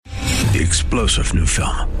The explosive new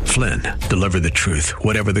film, Flynn, deliver the truth,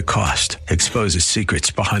 whatever the cost, exposes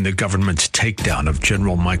secrets behind the government's takedown of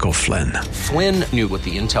General Michael Flynn. Flynn knew what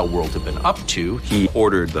the intel world had been up to. He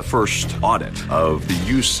ordered the first audit of the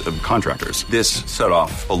use of contractors. This set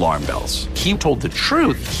off alarm bells. He told the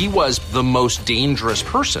truth. He was the most dangerous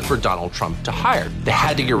person for Donald Trump to hire. They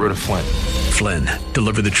had to get rid of Flynn. Flynn,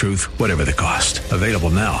 deliver the truth, whatever the cost. Available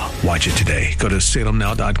now. Watch it today. Go to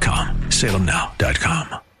salemnow.com.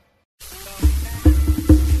 salemnow.com.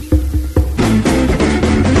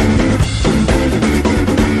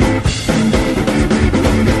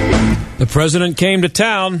 The president came to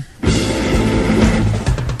town.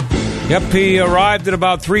 Yep, he arrived at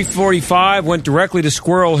about 3:45, went directly to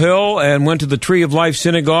Squirrel Hill, and went to the Tree of Life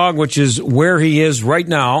Synagogue, which is where he is right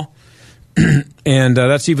now. And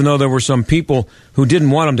that's even though there were some people who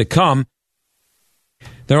didn't want him to come.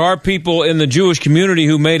 There are people in the Jewish community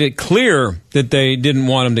who made it clear that they didn't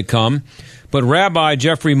want him to come. But Rabbi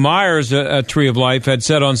Jeffrey Myers at Tree of Life had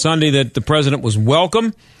said on Sunday that the president was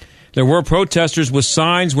welcome. There were protesters with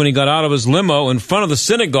signs when he got out of his limo in front of the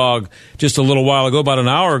synagogue just a little while ago, about an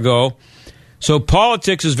hour ago. So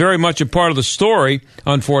politics is very much a part of the story,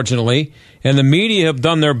 unfortunately, and the media have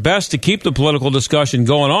done their best to keep the political discussion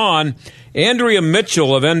going on. Andrea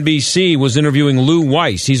Mitchell of NBC was interviewing Lou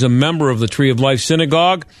Weiss. He's a member of the Tree of Life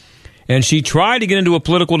Synagogue, and she tried to get into a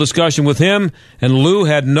political discussion with him, and Lou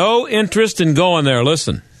had no interest in going there.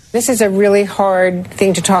 Listen. This is a really hard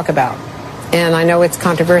thing to talk about, and I know it's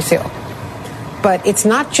controversial. But it's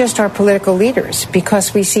not just our political leaders,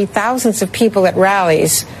 because we see thousands of people at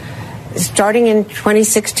rallies starting in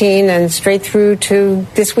 2016 and straight through to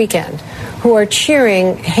this weekend who are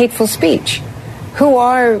cheering hateful speech. Who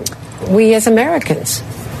are we as Americans?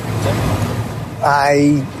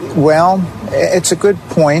 Well, it's a good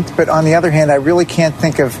point, but on the other hand, I really can't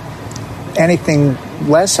think of anything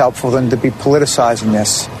less helpful than to be politicizing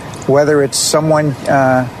this. Whether it's someone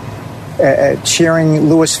cheering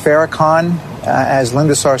Louis Farrakhan, as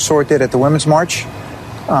Linda Sarsour did at the Women's March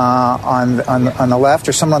on the left,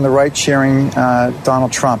 or someone on the right cheering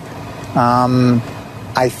Donald Trump.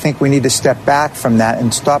 I think we need to step back from that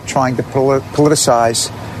and stop trying to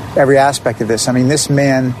politicize every aspect of this. I mean, this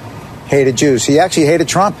man hated Jews. He actually hated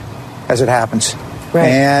Trump, as it happens. Right.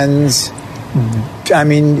 And, I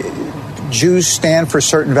mean, Jews stand for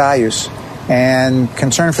certain values, and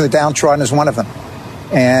concern for the downtrodden is one of them.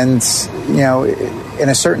 And, you know, in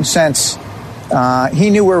a certain sense, he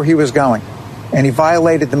knew where he was going, and he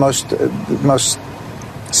violated the most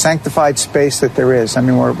sanctified space that there is. I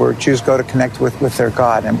mean, where Jews go to connect with their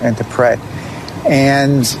God and to pray.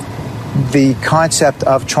 And the concept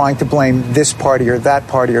of trying to blame this party or that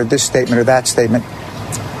party or this statement or that statement,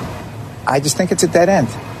 I just think it's a dead end.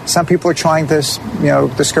 Some people are trying to,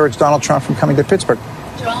 discourage Donald Trump from coming to Pittsburgh.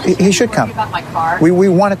 He should come. We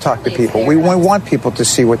want to talk to people. We want people to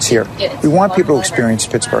see what's here. We want people to experience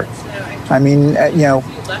Pittsburgh. I mean,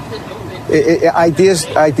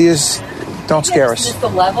 ideas don't scare us.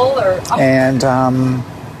 And,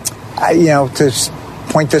 to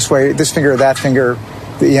point this way, this finger or that finger,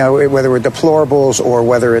 whether we're deplorables or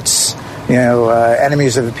whether it's,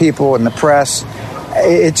 enemies of the people and the press,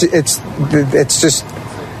 it's just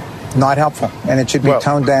not helpful. And it should be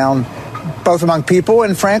toned down, both among people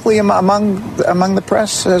and, frankly, among the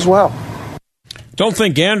press as well. Don't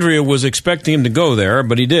think Andrea was expecting him to go there,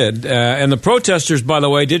 but he did. And the protesters, by the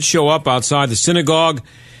way, did show up outside the synagogue.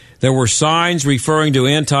 There were signs referring to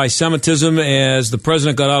anti-Semitism as the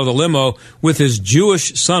president got out of the limo with his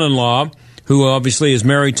Jewish son-in-law, who obviously is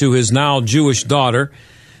married to his now Jewish daughter,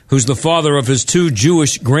 who's the father of his 2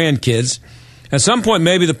 Jewish grandkids. At some point,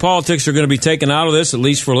 maybe the politics are going to be taken out of this, at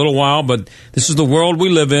least for a little while, but this is the world we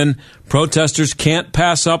live in. Protesters can't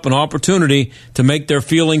pass up an opportunity to make their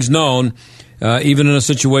feelings known, even in a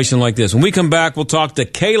situation like this. When we come back, we'll talk to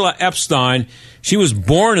Kayla Epstein. She was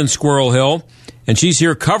born in Squirrel Hill, and she's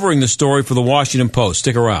here covering the story for the Washington Post.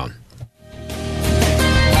 Stick around.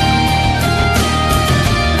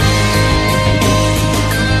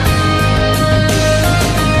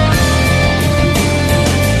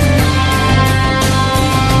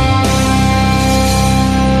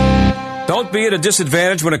 Don't be at a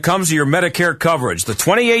disadvantage when it comes to your Medicare coverage. The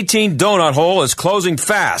 2018 donut hole is closing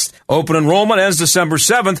fast. Open enrollment ends December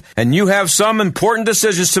 7th, and you have some important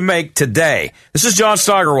decisions to make today. This is John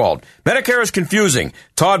Steigerwald. Medicare is confusing.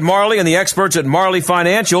 Todd Marley and the experts at Marley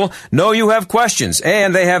Financial know you have questions,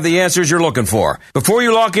 and they have the answers you're looking for. Before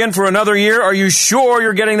you lock in for another year, are you sure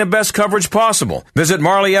you're getting the best coverage possible? Visit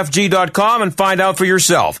MarleyFG.com and find out for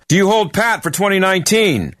yourself. Do you hold pat for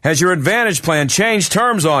 2019? Has your Advantage plan changed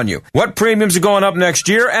terms on you? What premium premiums are going up next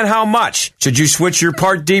year and how much? Should you switch your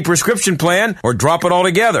Part D prescription plan or drop it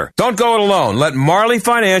altogether? Don't go it alone. Let Marley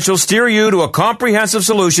Financial steer you to a comprehensive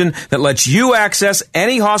solution that lets you access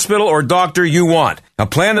any hospital or doctor you want. A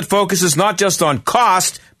plan that focuses not just on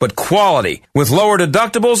cost, but quality, with lower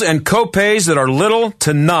deductibles and co-pays that are little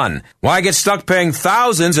to none. Why get stuck paying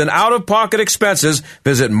thousands in out-of-pocket expenses?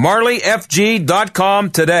 Visit marleyfg.com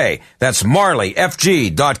today. That's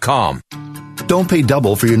marleyfg.com. Don't pay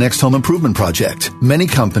double for your next home improvement project. Many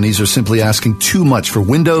companies are simply asking too much for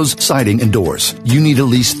windows, siding, and doors. You need at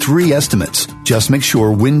least 3 estimates. Just make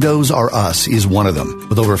sure Windows R Us is one of them.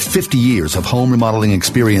 With over 50 years of home remodeling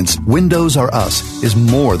experience, Windows R Us is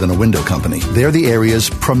more than a window company. They're the area's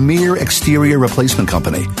premier exterior replacement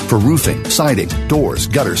company for roofing, siding, doors,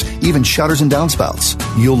 gutters, even shutters and downspouts.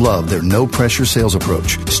 You'll love their no-pressure sales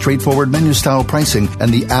approach, straightforward menu-style pricing,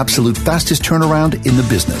 and the absolute fastest turnaround in the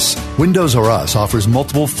business. Windows R Us offers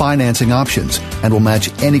multiple financing options and will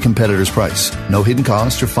match any competitor's price. No hidden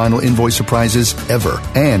costs or final invoice surprises ever.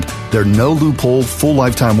 And their no loophole full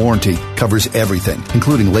lifetime warranty covers everything,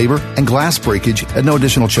 including labor and glass breakage at no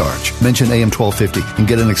additional charge. Mention AM 1250 and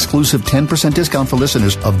get an exclusive 10% discount for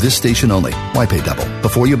listeners of this station only. Why pay double?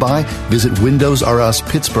 Before you buy, visit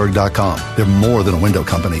WindowsRUsPittsburgh.com. They're more than a window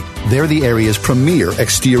company. They're the area's premier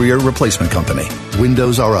exterior replacement company.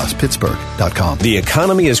 WindowsRUsPittsburgh.com. The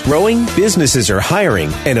economy is growing, businesses are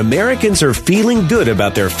hiring, and Americans are feeling good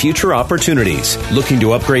about their future opportunities. Looking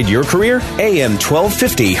to upgrade your career? AM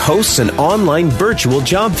 1250 hosts an online virtual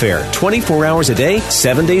job fair 24 hours a day,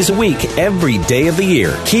 7 days a week, every day of the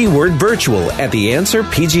year. Keyword virtual at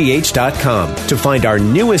theanswerpgh.com to find our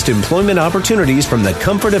newest employment opportunities from the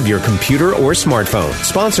comfort of your computer or smartphone.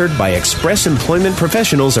 Sponsored by Express Employment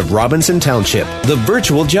Professionals of Robinson Township. The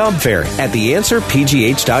virtual job fair at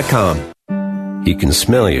theanswerpgh.com. He can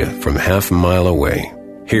smell you from half a mile away,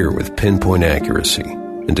 hear with pinpoint accuracy,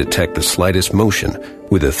 and detect the slightest motion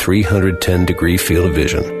with a 310-degree field of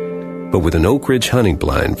vision. But with an Oak Ridge hunting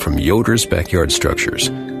blind from Yoder's Backyard Structures,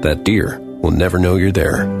 that deer will never know you're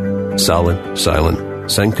there. Solid, silent,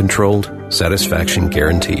 scent-controlled, satisfaction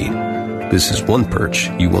guaranteed. This is one perch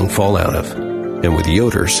you won't fall out of. And with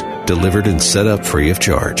Yoder's, delivered and set up free of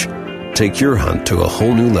charge. Take your hunt to a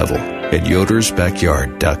whole new level at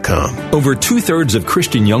yodersbackyard.com. Over 2/3 of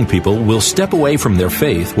Christian young people will step away from their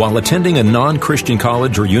faith while attending a non-Christian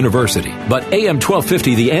college or university. But AM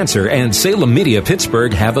 1250 The Answer and Salem Media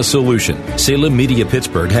Pittsburgh have a solution. Salem Media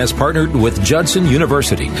Pittsburgh has partnered with Judson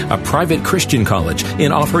University, a private Christian college,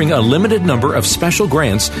 in offering a limited number of special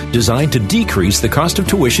grants designed to decrease the cost of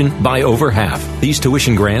tuition by over half. These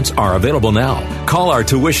tuition grants are available now. Call our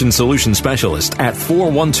tuition solution specialist at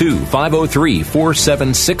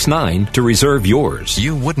 412-503-4769 to reserve yours.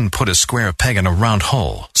 You wouldn't put a square peg in a round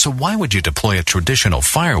hole, so why would you deploy a traditional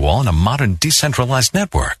firewall in a modern decentralized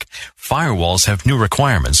network? Firewalls have new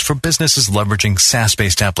requirements for businesses leveraging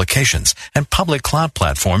SaaS-based applications and public cloud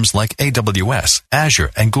platforms like AWS, Azure,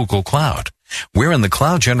 and Google Cloud. We're in the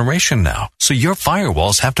cloud generation now, so your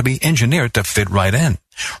firewalls have to be engineered to fit right in.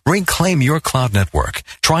 Reclaim your cloud network.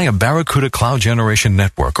 Try a Barracuda Cloud Generation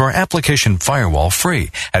Network or application firewall free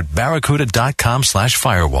at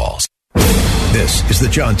barracuda.com/firewalls. This is the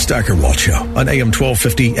John Steigerwald Show on AM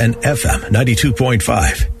 1250 and FM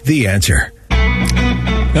 92.5. The Answer.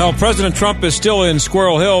 Now, President Trump is still in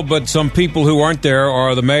Squirrel Hill, but some people who aren't there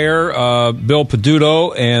are the mayor, Bill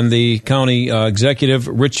Peduto, and the county executive,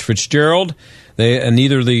 Rich Fitzgerald. And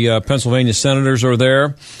neither the Pennsylvania senators are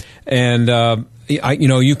there. And I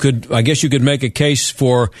guess you could make a case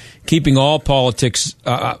for keeping all politicians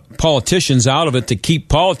out of it to keep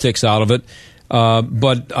politics out of it.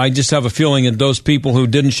 But I just have a feeling that those people who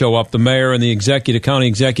didn't show up, the mayor and the county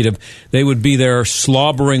executive, they would be there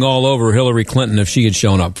slobbering all over Hillary Clinton if she had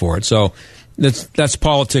shown up for it. So that's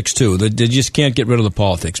politics, too. They just can't get rid of the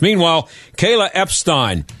politics. Meanwhile, Kayla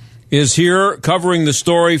Epstein is here covering the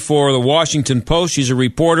story for the Washington Post. She's a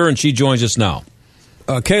reporter, and she joins us now.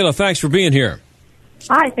 Kayla, thanks for being here.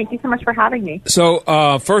 Hi, thank you so much for having me. So,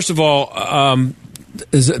 first of all,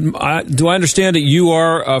 do I understand that you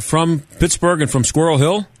are from Pittsburgh and from Squirrel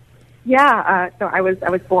Hill? Yeah, so I was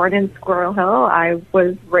born in Squirrel Hill. I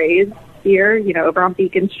was raised here, over on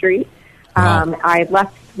Beacon Street. Wow. I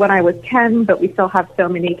left when I was 10, but we still have so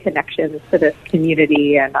many connections to this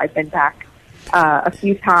community, and I've been back a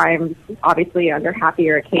few times, obviously under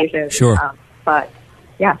happier occasions. Sure. But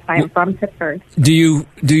yes, I am from Pittsburgh. Do you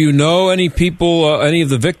know any people, any of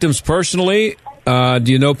the victims personally? Do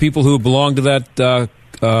you know people who belong to that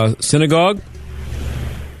synagogue?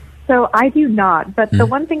 So I do not, but the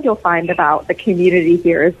one thing you'll find about the community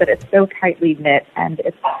here is that it's so tightly knit and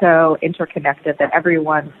it's so interconnected that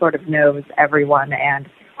everyone sort of knows everyone, and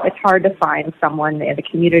it's hard to find someone in the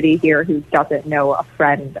community here who doesn't know a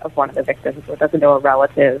friend of one of the victims or doesn't know a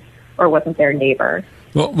relative or wasn't their neighbor.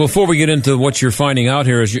 Well, before we get into what you're finding out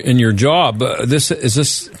here in your job, is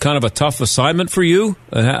this kind of a tough assignment for you?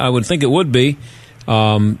 I would think it would be.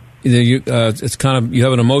 It's kind of, you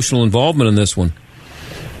have an emotional involvement in this one.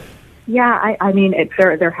 Yeah, I mean,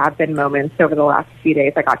 there have been moments over the last few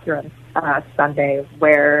days. I got here on Sunday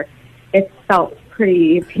where it felt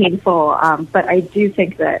pretty painful, but I do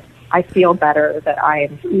think that I feel better that I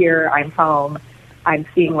am here, I'm home, I'm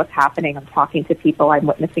seeing what's happening, I'm talking to people, I'm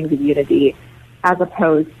witnessing the unity, as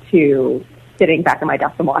opposed to sitting back in my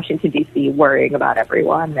desk in Washington, D.C., worrying about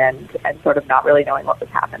everyone and sort of not really knowing what was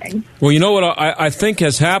happening. Well, you know what I think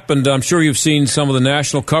has happened? I'm sure you've seen some of the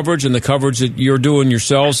national coverage and the coverage that you're doing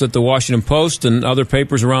yourselves at the Washington Post and other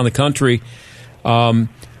papers around the country. One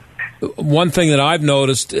thing that I've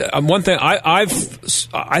noticed, I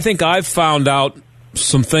think I've found out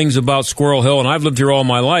some things about Squirrel Hill, and I've lived here all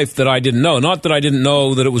my life, that I didn't know. Not that I didn't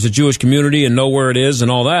know that it was a Jewish community and know where it is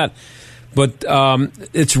and all that, but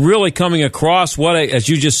it's really coming across as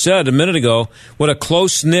you just said a minute ago, what a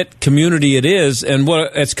close-knit community it is, and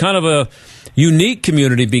it's kind of a unique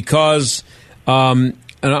community because, and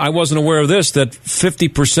I wasn't aware of this, that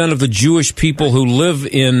 50% of the Jewish people who live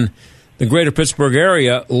in the greater Pittsburgh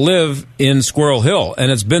area live in Squirrel Hill,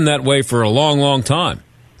 and it's been that way for a long, long time.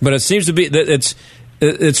 But it seems to be that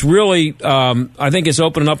it's really, I think it's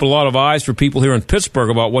opening up a lot of eyes for people here in Pittsburgh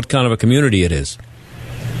about what kind of a community it is.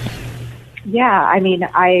 Yeah, I mean,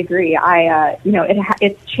 I agree.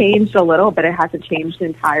 It's changed a little, but it hasn't changed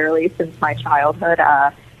entirely since my childhood.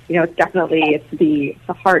 It's definitely the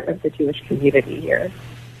heart of the Jewish community here.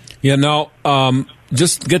 Yeah. Now,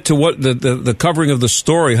 just get to what the covering of the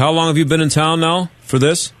story. How long have you been in town now for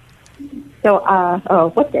this? So,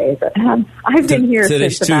 what day is it? I've been here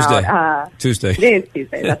since Tuesday. Tuesday. Today is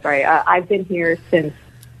Tuesday. That's right. I've been here since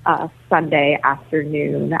Sunday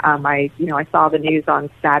afternoon. I saw the news on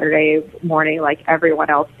Saturday morning, like everyone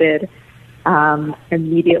else did.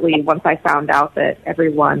 Immediately, once I found out that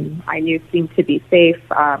everyone I knew seemed to be safe,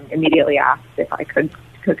 immediately asked if I could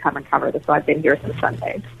come and cover this. So I've been here since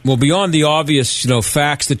Sunday. Well, beyond the obvious,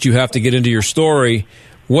 facts that you have to get into your story,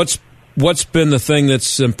 what's been the thing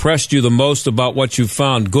that's impressed you the most about what you've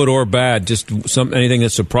found, good or bad? Just anything that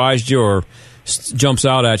surprised you or jumps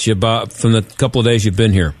out at you about from the couple of days you've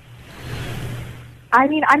been here? I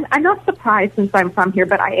mean, I'm not surprised since I'm from here,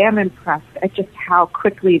 but I am impressed at just how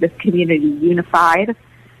quickly this community unified,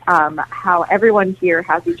 how everyone here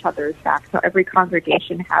has each other's backs, how every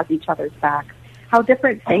congregation has each other's backs, how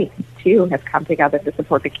different faiths, too, have come together to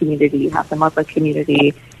support the community. You have the Muslim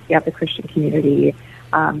community, you have the Christian community,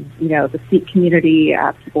 the Sikh community.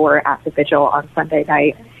 People were at the vigil on Sunday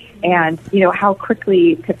night. And, how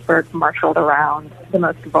quickly Pittsburgh marshaled around the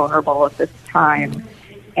most vulnerable at this time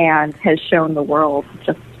and has shown the world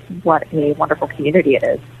just what a wonderful community it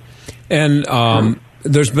is. And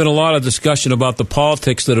there's been a lot of discussion about the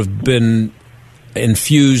politics that have been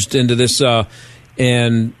infused into this,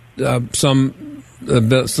 and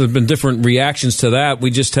there's been different reactions to that.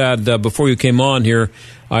 We just had, before you came on here,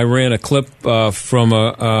 I ran a clip from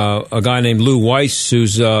a guy named Lou Weiss,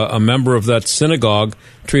 who's a member of that synagogue,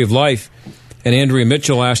 Tree of Life, and Andrea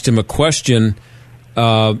Mitchell asked him a question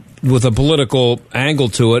with a political angle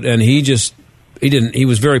to it, and he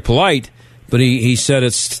was very polite, but he said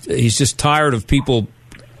he's just tired of people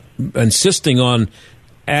insisting on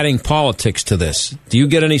adding politics to this. Do you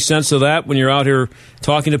get any sense of that when you're out here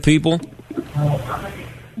talking to people?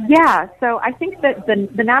 Yeah, so I think that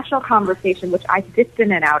the national conversation, which I dipped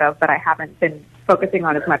in and out of, but I haven't been focusing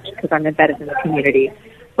on as much because I'm embedded in the community,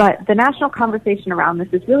 but the national conversation around this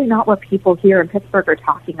is really not what people here in Pittsburgh are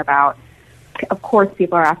talking about. Of course,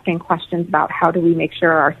 people are asking questions about how do we make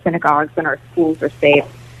sure our synagogues and our schools are safe.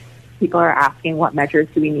 People are asking what measures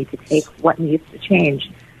do we need to take, what needs to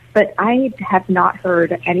change. But I have not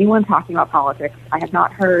heard anyone talking about politics. I have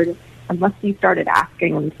not heard, unless you started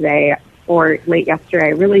asking them today or late yesterday, I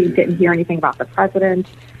really didn't hear anything about the president.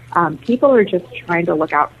 People are just trying to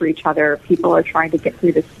look out for each other. People are trying to get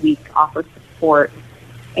through this week, offer support.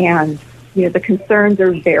 And, the concerns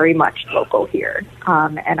are very much local here.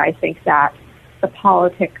 And I think that the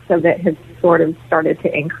politics of it has sort of started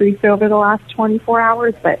to increase over the last 24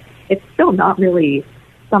 hours, but it's still not really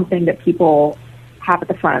something that people have at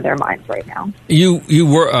the front of their minds right now. You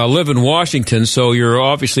live in Washington, so you're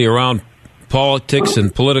obviously around politics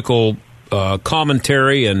and political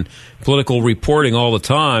commentary and political reporting all the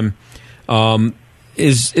time.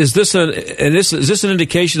 is this an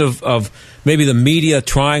indication of maybe the media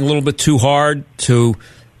trying a little bit too hard to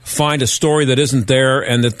find a story that isn't there,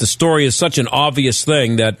 and that the story is such an obvious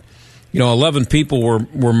thing that 11 people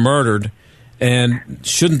were murdered, and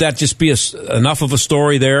shouldn't that just be enough of a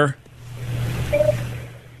story there?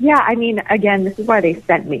 Yeah, I mean, again, this is why they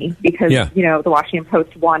sent me, because, the Washington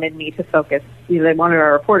Post wanted me to focus. They wanted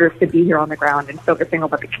our reporters to be here on the ground and focusing on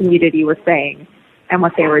what the community was saying and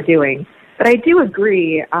what they were doing. But I do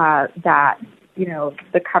agree that,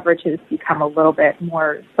 the coverage has become a little bit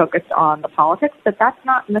more focused on the politics, but that's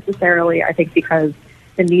not necessarily, I think, because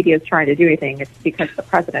the media is trying to do anything. It's because the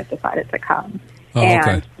president decided to come.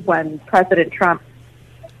 And when the president of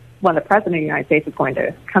the United States is going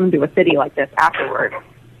to come to a city like this afterward,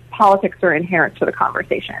 politics are inherent to the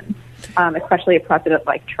conversation, especially a president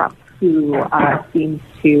like Trump, who seems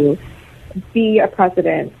to be a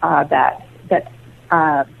president that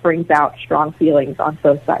brings out strong feelings on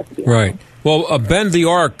both sides of the aisle. Right. Well, Bend the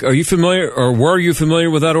Arc, are you familiar, or were you familiar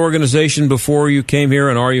with that organization before you came here,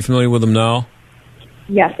 and are you familiar with them now?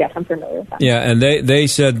 Yes, I'm familiar with that. Yeah, and they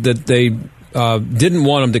said that they didn't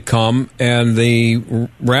want him to come, and the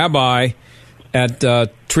rabbi at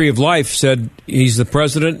Tree of Life said he's the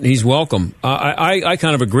president, he's welcome. I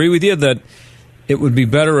kind of agree with you that it would be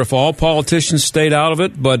better if all politicians stayed out of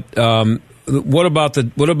it, but what about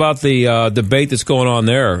the debate that's going on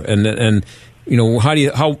there, and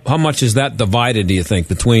how much is that divided, do you think,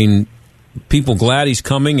 between people glad he's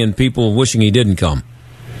coming and people wishing he didn't come?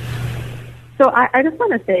 So I just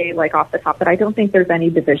want to say, off the top, that I don't think there's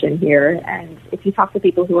any division here. And if you talk to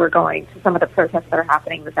people who are going to some of the protests that are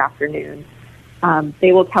happening this afternoon,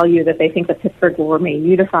 they will tell you that they think that Pittsburgh will remain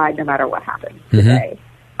unified no matter what happens today.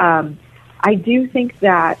 I do think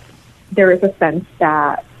that there is a sense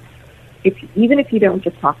that even if you don't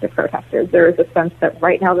just talk to protesters, there is a sense that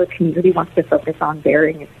right now the community wants to focus on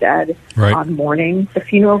burying instead, on mourning. The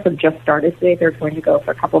funerals have just started today. They're going to go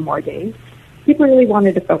for a couple more days. People really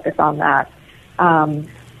wanted to focus on that.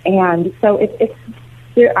 And so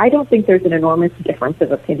I don't think there's an enormous difference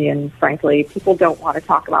of opinion, frankly. People don't want to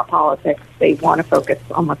talk about politics. They want to focus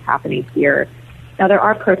on what's happening here. Now, there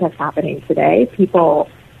are protests happening today. People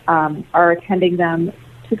are attending them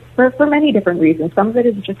for many different reasons. Some of it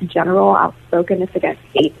is just general outspokenness against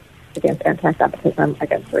hate, against anti-Semitism,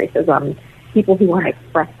 against racism. People who want to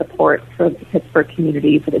express support for the Pittsburgh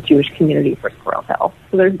community, for the Jewish community, for Squirrel Hill.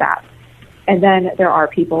 So there's that. And then there are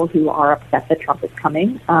people who are upset that Trump is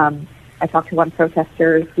coming. I talked to one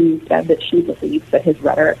protester who said that she believes that his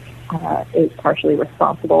rhetoric is partially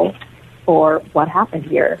responsible for what happened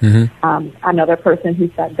here. Another person who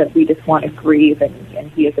said that we just want to grieve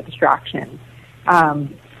and he is a distraction.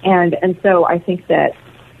 And so I think that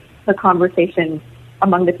the conversation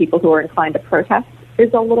among the people who are inclined to protest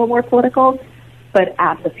is a little more political. But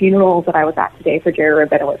at the funeral that I was at today for Jerry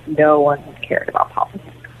Rabinowitz, no one cared about politics.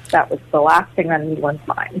 That was the last thing on anyone's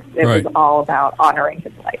mind. It was all about honoring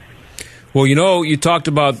his life. Well, you talked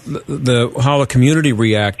about how the community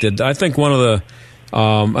reacted. I think one of the,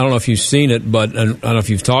 I don't know if you've seen it, but I don't know if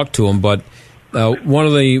you've talked to him, but one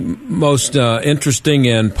of the most interesting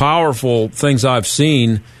and powerful things I've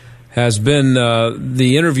seen has been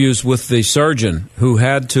the interviews with the surgeon who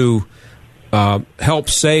had to help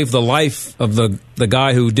save the life of the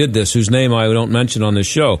guy who did this, whose name I don't mention on this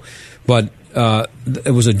show. But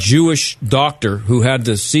it was a Jewish doctor who had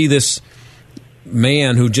to see this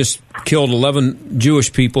man who just killed 11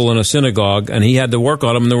 Jewish people in a synagogue, and he had to work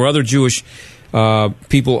on him. And there were other Jewish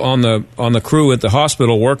people on the crew at the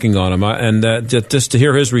hospital working on him. And just to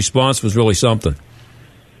hear his response was really something.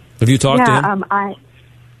 Have you talked to him?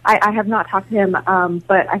 I have not talked to him,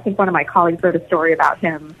 but I think one of my colleagues wrote a story about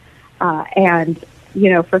him. And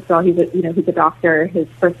first of all, he's a doctor. His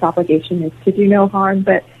first obligation is to do no harm.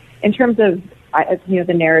 But in terms of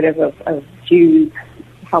the narrative of Jews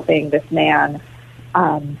helping this man,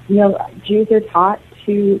 Jews are taught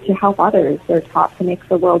to help others. They're taught to make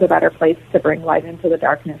the world a better place, to bring light into the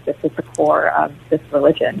darkness. This is the core of this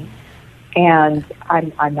religion, and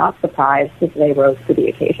I'm not surprised that they rose to the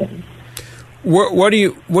occasion. What do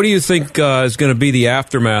you think is going to be the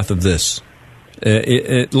aftermath of this,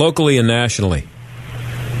 locally and nationally?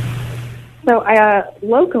 So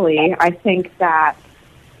locally, I think that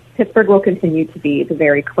Pittsburgh will continue to be the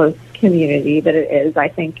very close community that it is. I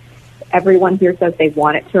think everyone here says they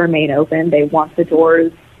want it to remain open. They want the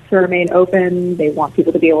doors to remain open. They want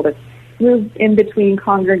people to be able to move in between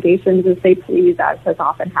congregations as they please, as has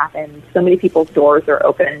often happened. So many people's doors are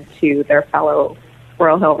open to their fellow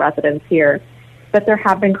Squirrel Hill residents here. But there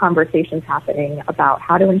have been conversations happening about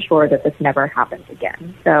how to ensure that this never happens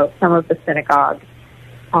again. So some of the synagogues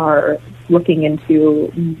are looking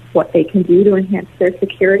into what they can do to enhance their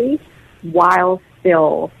security while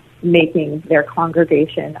still making their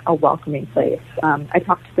congregation a welcoming place. I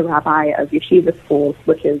talked to the rabbi of yeshiva schools,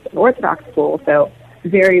 which is an Orthodox school, so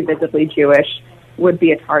very visibly Jewish, would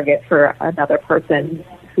be a target for another person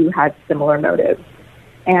who had similar motives.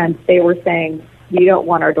 And they were saying, we don't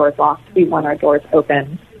want our doors locked, we want our doors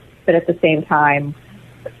open, but at the same time,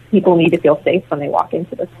 people need to feel safe when they walk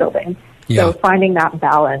into this building. Yeah. So finding that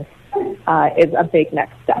balance is a big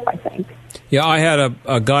next step, I think. Yeah, I had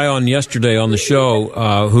a guy on yesterday on the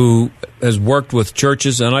show who has worked with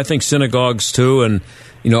churches and I think synagogues too, and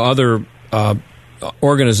other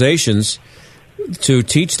organizations to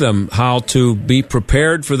teach them how to be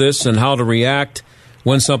prepared for this and how to react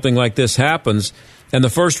when something like this happens. And the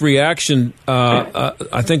first reaction,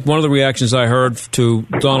 I think one of the reactions I heard to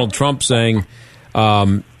Donald Trump saying,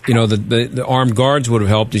 the armed guards would have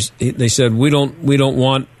helped. They said we don't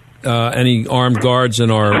want any armed guards in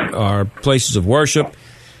our places of worship.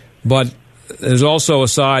 But there's also a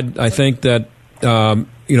side, I think, that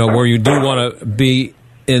where you do want to be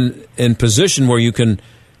in position where you can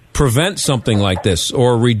prevent something like this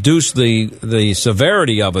or reduce the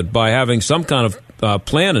severity of it by having some kind of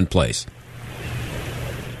plan in place.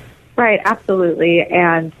 Right, absolutely.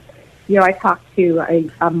 And I talked to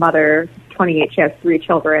a mother, 28. She has 3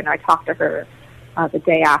 children. I talked to her the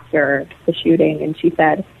day after the shooting, and she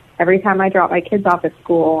said, every time I drop my kids off at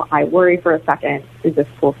school, I worry for a second, is this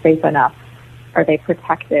school safe enough? Are they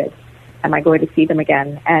protected? Am I going to see them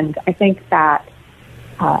again? And I think that,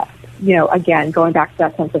 again, going back to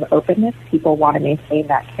that sense of openness, people want to maintain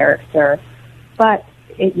that character. But,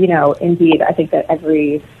 indeed, I think that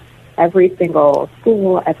every single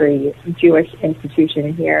school, every Jewish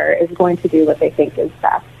institution here is going to do what they think is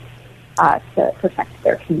best to protect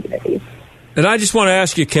their communities. And I just want to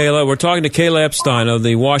ask you, Kayla, we're talking to Kayla Epstein of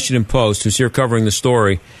the Washington Post, who's here covering the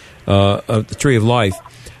story of the Tree of Life.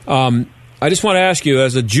 I just want to ask you,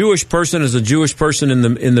 as a Jewish person in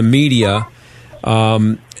the media,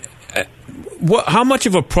 how much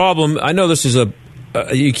of a problem, I know this is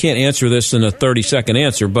you can't answer this in a 30-second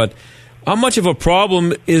answer, but how much of a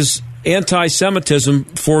problem is anti-Semitism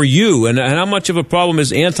for you, and how much of a problem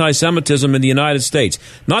is anti-Semitism in the United States?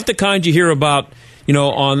 Not the kind you hear about, in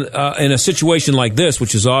a situation like this,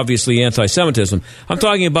 which is obviously anti-Semitism. I'm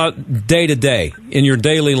talking about day to day in your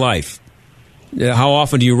daily life. How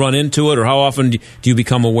often do you run into it, or how often do you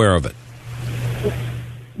become aware of it?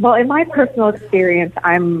 Well, in my personal experience,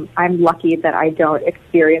 I'm lucky that I don't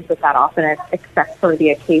experience it that often, except for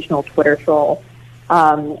the occasional Twitter troll.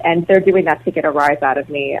 And they're doing that to get a rise out of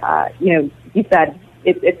me. You said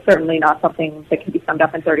it's certainly not something that can be summed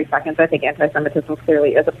up in 30 seconds. I think anti-Semitism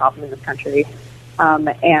clearly is a problem in this country,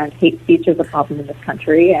 and hate speech is a problem in this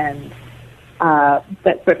country. And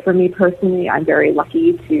but for me personally, I'm very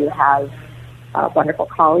lucky to have wonderful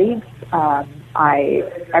colleagues.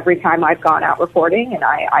 Every time I've gone out reporting, and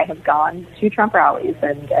I have gone to Trump rallies,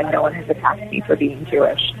 and no one has attacked me for being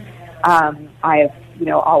Jewish. I have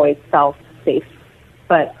always felt safe.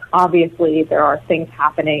 But obviously, there are things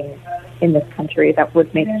happening in this country that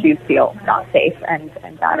would make Jews feel not safe, and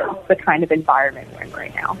that is the kind of environment we're in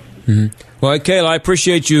right now. Mm-hmm. Well, Kayla, I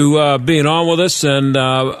appreciate you being on with us, and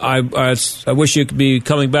I wish you could be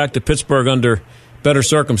coming back to Pittsburgh under better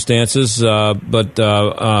circumstances. But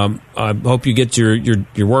I hope you get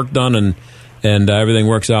your work done and everything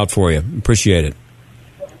works out for you. Appreciate it.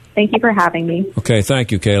 Thank you for having me. Okay,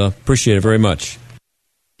 thank you, Kayla. Appreciate it very much.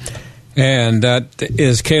 And that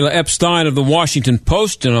is Kayla Epstein of the Washington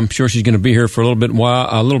Post, and I'm sure she's going to be here for a little bit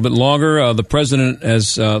longer. The president,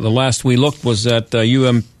 as the last we looked, was at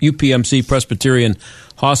UPMC Presbyterian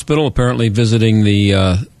Hospital, apparently visiting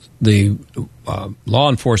the law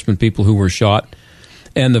enforcement people who were shot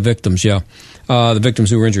and the victims. The victims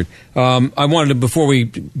who were injured. I wanted to, before we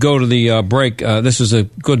go to the break, this is a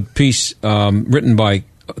good piece written by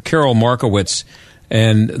Carol Markowitz.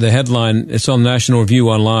 And the headline, it's on National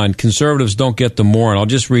Review Online, Conservatives Don't Get the Mourn. I'll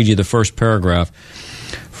just read you the first paragraph.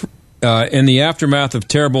 In the aftermath of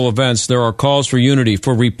terrible events, there are calls for unity.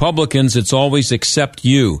 For Republicans, it's always except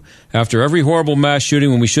you. After every horrible mass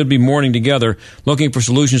shooting, when we should be mourning together, looking for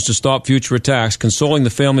solutions to stop future attacks, consoling the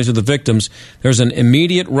families of the victims, there's an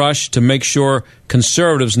immediate rush to make sure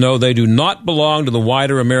conservatives know they do not belong to the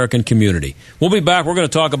wider American community. We'll be back. We're going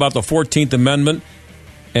to talk about the 14th Amendment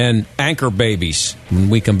and anchor babies when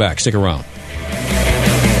we come back. Stick around.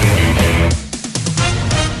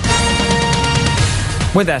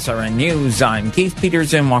 With SRN News, I'm Keith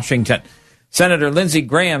Peters in Washington. Senator Lindsey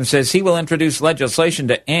Graham says he will introduce legislation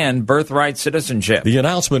to end birthright citizenship. The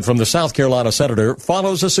announcement from the South Carolina senator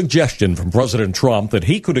follows a suggestion from President Trump that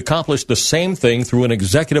he could accomplish the same thing through an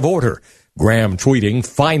executive order. Graham tweeting,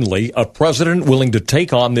 "Finally, a president willing to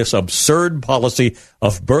take on this absurd policy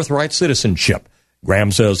of birthright citizenship."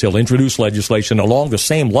 Graham says he'll introduce legislation along the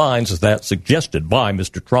same lines as that suggested by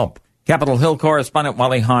Mr. Trump. Capitol Hill correspondent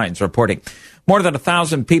Wally Hines reporting. More than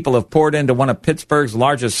 1,000 people have poured into one of Pittsburgh's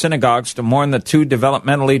largest synagogues to mourn the two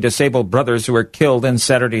developmentally disabled brothers who were killed in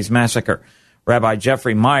Saturday's massacre. Rabbi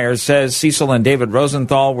Jeffrey Myers says Cecil and David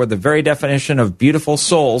Rosenthal were the very definition of beautiful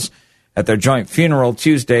souls at their joint funeral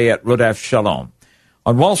Tuesday at Rodef Shalom.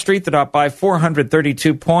 On Wall Street, the Dow by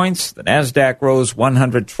 432 points. The Nasdaq rose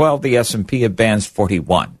 112. The S&P advanced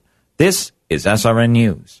 41. This is SRN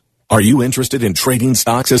News. Are you interested in trading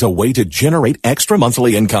stocks as a way to generate extra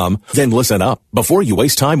monthly income? Then listen up. Before you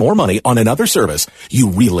waste time or money on another service, you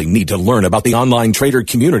really need to learn about the online trader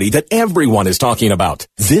community that everyone is talking about.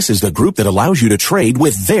 This is the group that allows you to trade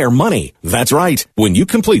with their money. That's right. When you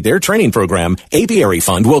complete their training program, Apiary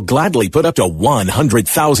Fund will gladly put up to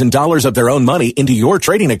 $100,000 of their own money into your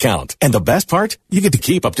trading account. And the best part? You get to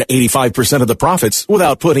keep up to 85% of the profits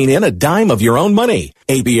without putting in a dime of your own money.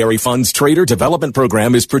 Apiary Fund's Trader Development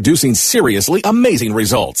Program is producing seriously amazing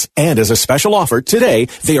results. And as a special offer today,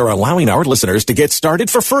 they are allowing our listeners to get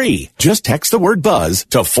started for free. Just text the word BUZZ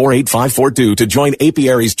to 48542 to join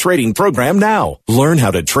Apiary's trading program now. Learn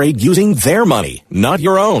how to trade using their money, not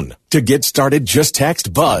your own. To get started, just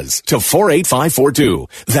text BUZZ to 48542.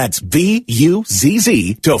 That's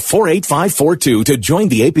BUZZ to 48542 to join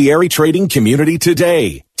the Apiary trading community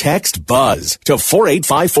today. Text BUZZ to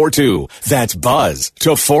 48542. That's BUZZ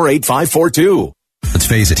to 48542. Let's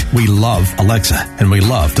face it, we love Alexa, and we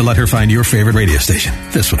love to let her find your favorite radio station.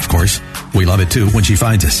 This one, of course. We love it, too, when she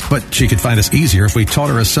finds us. But she could find us easier if we taught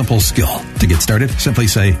her a simple skill. To get started, simply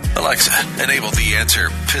say, "Alexa, enable the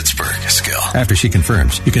Answer Pittsburgh skill." After she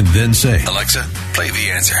confirms, you can then say, "Alexa, play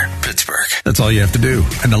the Answer Pittsburgh." That's all you have to do,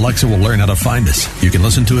 and Alexa will learn how to find us. You can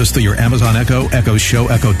listen to us through your Amazon Echo, Echo Show,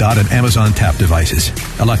 Echo Dot, and Amazon Tap devices.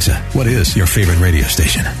 Alexa, what is your favorite radio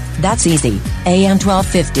station? That's easy. AM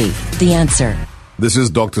 1250, The Answer. This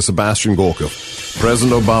is Dr. Sebastian Gorka.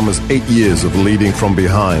 President Obama's 8 years of leading from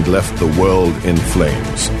behind left the world in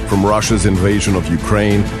flames. From Russia's invasion of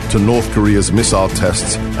Ukraine to North Korea's missile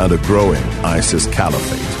tests and a growing ISIS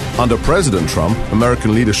caliphate. Under President Trump,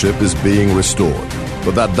 American leadership is being restored.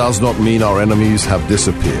 But that does not mean our enemies have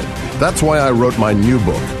disappeared. That's why I wrote my new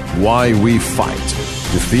book, Why We Fight,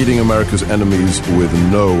 Defeating America's Enemies with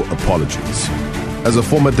No Apologies. As a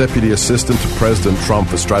former deputy assistant to President Trump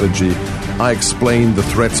for strategy, I explained the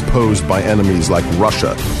threats posed by enemies like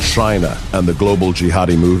Russia, China, and the global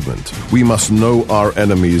jihadi movement. We must know our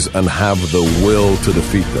enemies and have the will to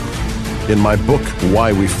defeat them. In my book,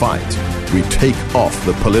 Why We Fight, we take off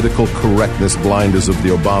the political correctness blinders of the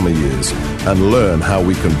Obama years and learn how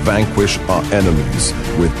we can vanquish our enemies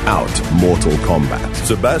without mortal combat.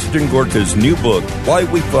 Sebastian Gorka's new book, Why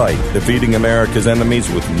We Fight, Defeating America's Enemies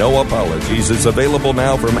with No Apologies, is available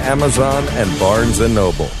now from Amazon and Barnes &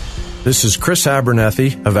 Noble. This is Chris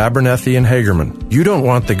Abernethy of Abernethy & Hagerman. You don't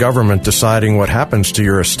want the government deciding what happens to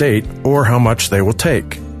your estate or how much they will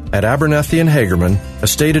take. At Abernethy & Hagerman,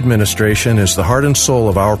 estate administration is the heart and soul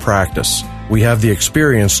of our practice. We have the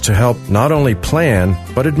experience to help not only plan,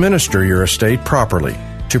 but administer your estate properly,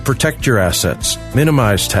 to protect your assets,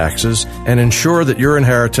 minimize taxes, and ensure that your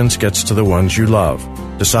inheritance gets to the ones you love.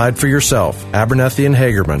 Decide for yourself. Abernethy &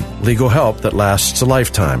 Hagerman. Legal help that lasts a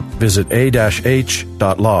lifetime. Visit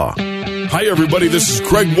a-h.law. Hi, everybody. This is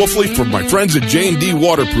Craig Wolfley from my friends at J&D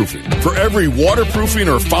Waterproofing. For every waterproofing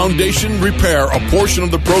or foundation repair, a portion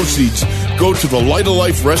of the proceeds go to the Light of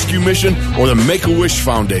Life Rescue Mission or the Make-A-Wish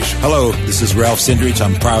Foundation. Hello, this is Ralph Sindrich.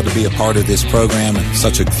 I'm proud to be a part of this program and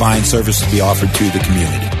such a fine service to be offered to the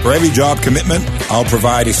community. For every job commitment, I'll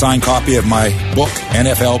provide a signed copy of my book,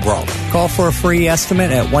 NFL Brawl. Call for a free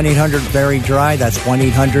estimate at 1-800-VERY-DRY. That's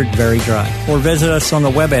 1-800-VERY-DRY. Or visit us on the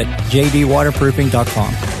web at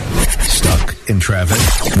jdwaterproofing.com. Stuck in traffic?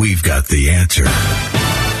 We've got the answer.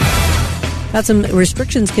 Got some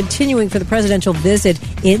restrictions continuing for the presidential visit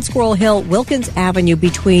in Squirrel Hill, Wilkins Avenue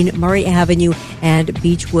between Murray Avenue and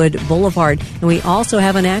Beechwood Boulevard. And we also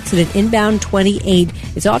have an accident inbound 28.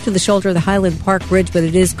 It's off to the shoulder of the Highland Park Bridge, but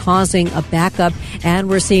it is causing a backup. And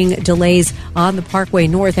we're seeing delays on the Parkway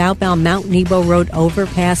North, outbound Mount Nebo Road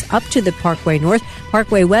overpass up to the Parkway North.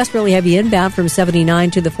 Parkway West, really heavy inbound from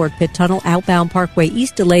 79 to the Fort Pitt Tunnel. Outbound Parkway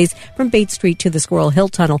East delays from Bates Street to the Squirrel Hill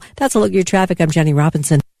Tunnel. That's a look at your traffic. I'm Jenny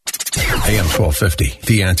Robinson. AM 1250,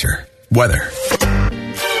 The Answer. Weather.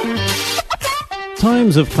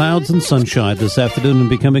 Times of clouds and sunshine this afternoon and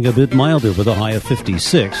becoming a bit milder with a high of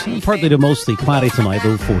 56. Partly to mostly cloudy tonight,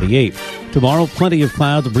 low 48. Tomorrow, plenty of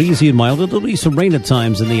clouds, breezy and mild. There'll be some rain at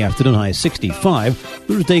times in the afternoon, high 65.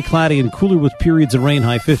 Thursday, cloudy and cooler with periods of rain,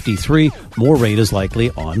 high 53. More rain is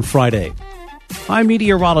likely on Friday. I'm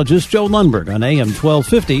meteorologist Joe Lundberg on AM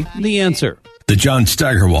 1250, The Answer. The John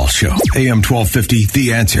Steigerwald Show, AM 1250,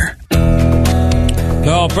 The Answer.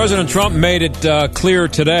 Well, President Trump made it clear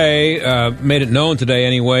today, made it known today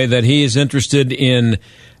anyway, that he is interested in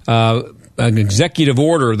an executive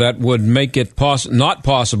order that would make it not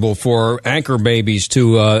possible for anchor babies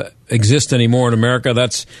to exist anymore in America.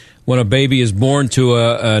 That's when a baby is born to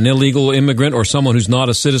an illegal immigrant or someone who's not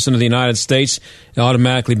a citizen of the United States,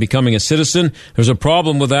 automatically becoming a citizen. There's a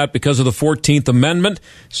problem with that because of the 14th Amendment,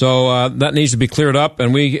 so that needs to be cleared up.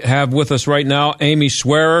 And we have with us right now Amy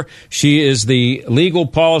Swearer. She is the legal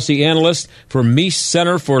policy analyst for Meese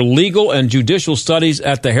Center for Legal and Judicial Studies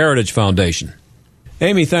at the Heritage Foundation.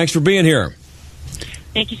 Amy, thanks for being here.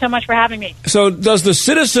 Thank you so much for having me. So does the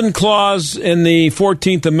citizen clause in the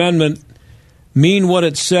 14th Amendment mean what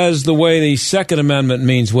it says the way the Second Amendment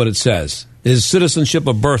means what it says? Is citizenship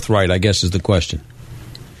a birthright, I guess, is the question.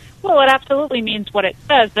 Well, it absolutely means what it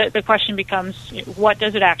says. The question becomes, what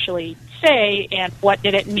does it actually say, and what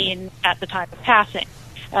did it mean at the time of passing?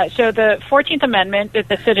 So the 14th Amendment,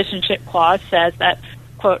 the Citizenship Clause, says that,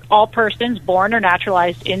 quote, all persons born or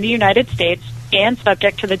naturalized in the United States and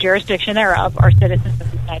subject to the jurisdiction thereof are citizens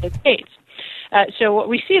of the United States. So what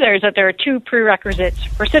we see there is that there are two prerequisites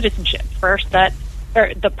for citizenship. First, that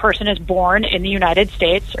the person is born in the United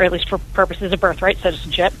States, or at least for purposes of birthright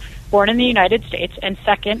citizenship, born in the United States. And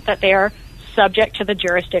second, that they are subject to the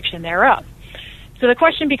jurisdiction thereof. So the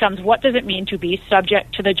question becomes, what does it mean to be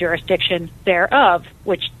subject to the jurisdiction thereof,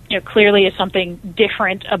 which clearly is something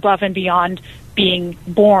different above and beyond being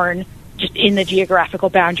born just in the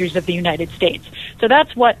geographical boundaries of the United States. So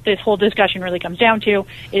that's what this whole discussion really comes down to,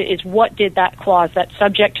 is what did that clause, that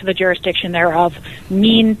subject to the jurisdiction thereof,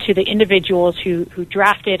 mean to the individuals who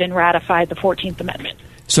drafted and ratified the 14th Amendment.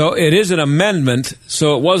 So it is an amendment,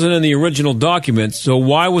 so it wasn't in the original document. So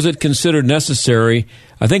why was it considered necessary?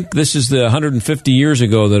 I think this is the 150 years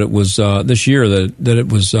ago that it was, this year that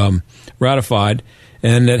it was ratified,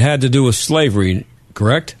 and it had to do with slavery,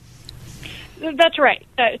 correct? That's right.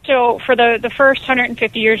 So for the first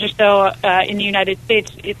 150 years or so in the United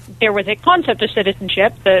States, there was a concept of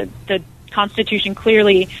citizenship. The Constitution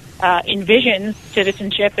clearly envisions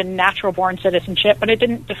citizenship and natural-born citizenship, but it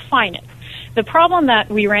didn't define it. The problem that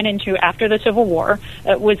we ran into after the Civil War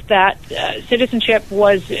was that citizenship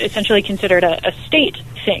was essentially considered a state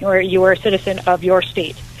thing, where you were a citizen of your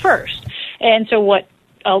state first. And so what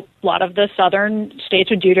a lot of the southern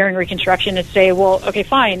states would do during Reconstruction is say, well, okay,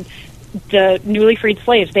 fine, the newly freed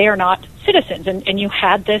slaves, they are not citizens. And you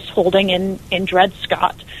had this holding in Dred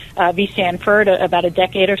Scott v. Sanford about a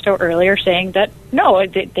decade or so earlier saying that, no,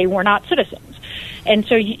 they were not citizens. And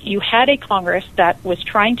so you had a Congress that was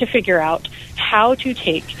trying to figure out how to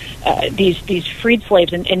take these freed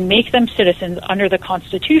slaves and make them citizens under the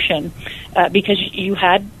Constitution, because you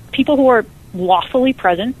had people who were lawfully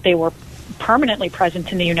present. They were permanently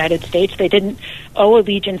present in the United States. They didn't owe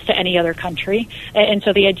allegiance to any other country. And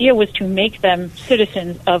so the idea was to make them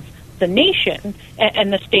citizens of the nation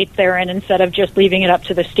and the states they're in, instead of just leaving it up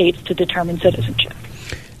to the states to determine citizenship.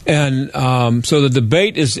 And so the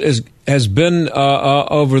debate has been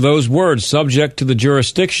over those words, subject to the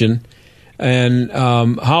jurisdiction, and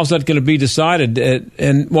how's that going to be decided?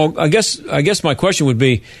 I guess my question would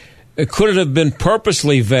be, could it have been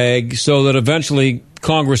purposely vague so that eventually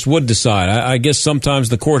Congress would decide? I guess sometimes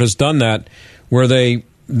the court has done that, where they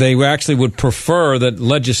actually would prefer that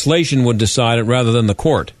legislation would decide it rather than the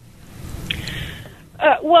court.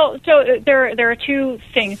 Well, so there are two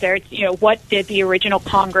things there. It's, what did the original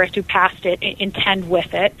Congress who passed it intend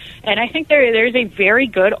with it? And I think there's a very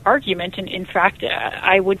good argument, and in fact,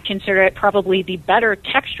 I would consider it probably the better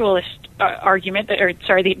textualist argument,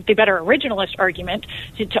 the better originalist argument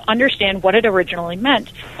to understand what it originally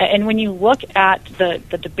meant. And when you look at the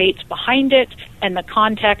debates behind it and the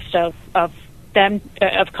context of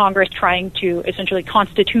Congress trying to essentially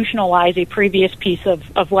constitutionalize a previous piece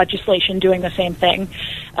of legislation doing the same thing,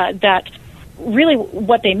 that really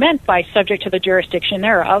what they meant by subject to the jurisdiction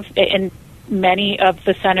thereof, and many of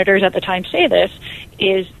the senators at the time say this,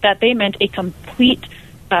 is that they meant a complete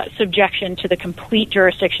subjection to the complete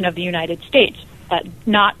jurisdiction of the United States.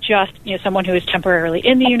 Not just someone who is temporarily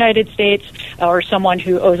in the United States or someone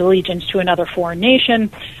who owes allegiance to another foreign nation,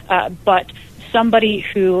 but somebody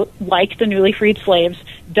who, like the newly freed slaves,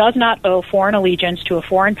 does not owe foreign allegiance to a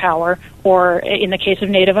foreign power, or in the case of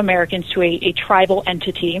Native Americans, to a tribal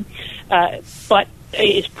entity, but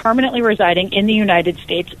is permanently residing in the United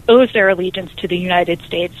States, owes their allegiance to the United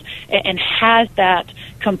States, and has that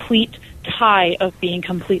complete tie of being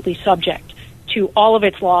completely subject to all of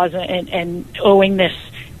its laws and owing this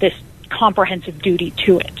comprehensive duty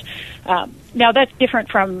to it. Now, that's different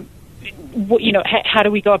from, how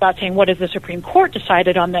do we go about saying what has the Supreme Court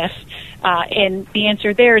decided on this? And the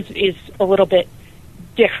answer there is a little bit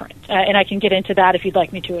different, and I can get into that if you'd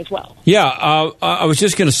like me to as well. Yeah, I was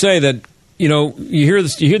just going to say that you hear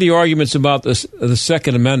the arguments about the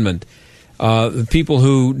Second Amendment. The people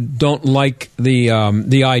who don't like the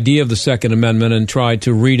idea of the Second Amendment and try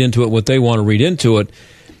to read into it what they want to read into it,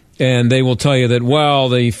 and they will tell you that, well,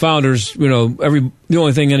 the founders, the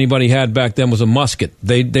only thing anybody had back then was a musket.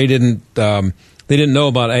 They didn't know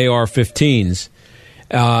about AR-15s.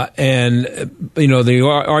 And the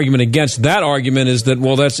argument against that argument is that,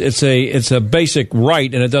 well, it's a basic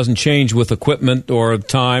right, and it doesn't change with equipment or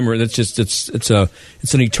time, or it's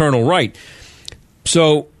an eternal right.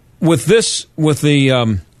 So with the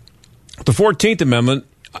 14th Amendment,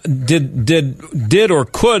 did or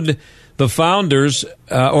could the founders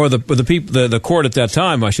or the people, the court at that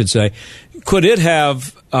time, I should say, could it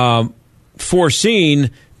have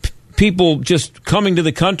foreseen people just coming to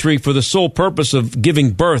the country for the sole purpose of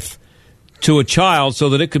giving birth to a child so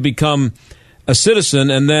that it could become a citizen,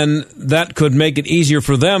 and then that could make it easier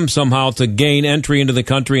for them somehow to gain entry into the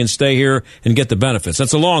country and stay here and get the benefits?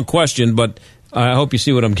 That's a long question, but I hope you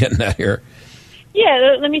see what I'm getting at here.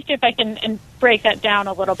 Yeah, let me see if I can break that down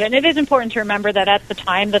a little bit. And it is important to remember that at the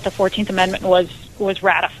time that the 14th Amendment was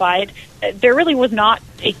ratified, there really was not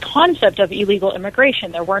a concept of illegal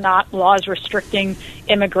immigration. There were not laws restricting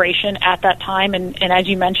immigration at that time. And as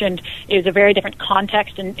you mentioned, it was a very different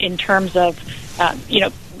context in terms of,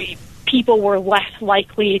 people were less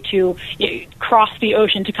likely to cross the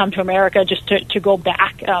ocean to come to America just to go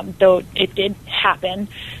back, though it did happen.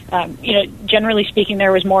 Generally speaking,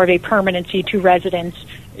 there was more of a permanency to residence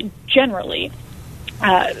generally.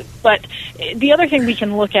 But the other thing we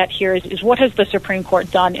can look at here is what has the Supreme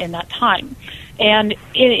Court done in that time? And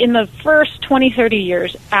in the first 20, 30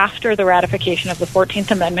 years after the ratification of the 14th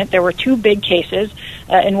Amendment, there were two big cases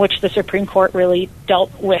in which the Supreme Court really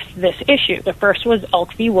dealt with this issue. The first was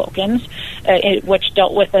Elk v. Wilkins, which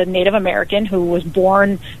dealt with a Native American who was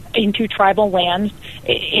born into tribal lands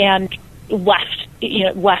and left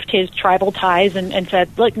his tribal ties and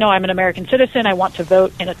said, look, no, I'm an American citizen. I want to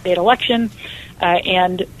vote in a state election.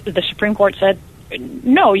 And the Supreme Court said,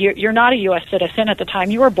 no, you're not a U.S. citizen. At the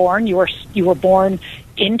time you were born, you were born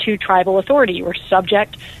into tribal authority. You were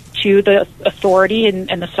subject to the authority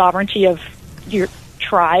and the sovereignty of your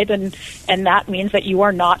tribe, and that means that you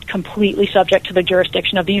are not completely subject to the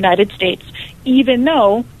jurisdiction of the United States, even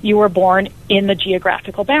though you were born in the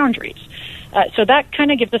geographical boundaries. So that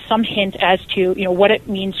kind of gives us some hint as to what it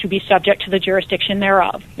means to be subject to the jurisdiction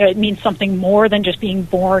thereof. It means something more than just being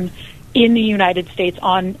born in the United States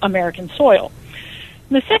on American soil.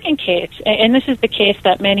 The second case, and this is the case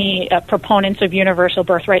that many proponents of universal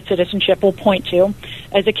birthright citizenship will point to,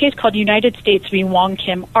 is a case called United States v. Wong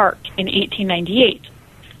Kim Ark in 1898.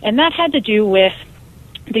 And that had to do with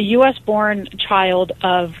the U.S.-born child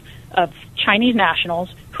of Chinese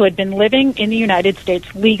nationals who had been living in the United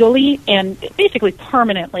States legally and basically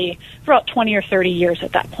permanently for about 20 or 30 years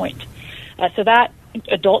at that point. So that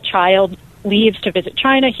adult child leaves to visit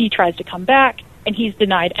China. He tries to come back, and he's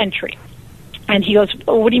denied entry. And he goes,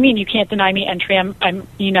 well, what do you mean you can't deny me entry? I'm a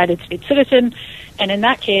United States citizen. And in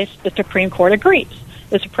that case, the Supreme Court agrees.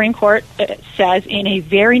 The Supreme Court says in a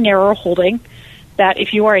very narrow holding that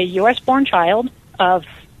if you are a U.S.-born child of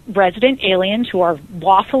resident aliens who are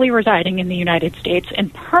lawfully residing in the United States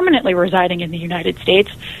and permanently residing in the United States,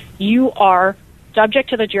 you are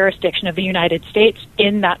subject to the jurisdiction of the United States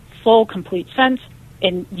in that full, complete sense,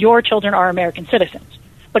 and your children are American citizens.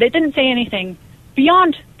 But it didn't say anything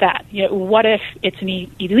beyond that. What if it's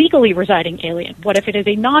an illegally residing alien? What if it is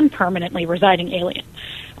a non-permanently residing alien?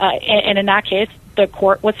 And in that case, the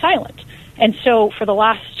court was silent. And so for the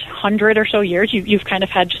last 100 or so years, you've kind of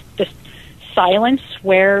had just this silence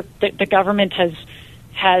where the government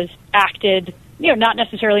has acted, not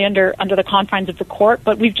necessarily under the confines of the court,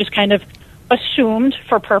 but we've just kind of assumed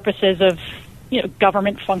for purposes of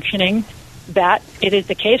government functioning that it is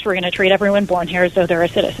the case. We're going to treat everyone born here as though they're a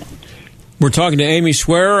citizen. We're talking to Amy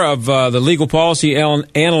Swear of the legal policy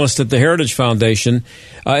analyst at the Heritage Foundation.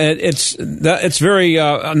 It's very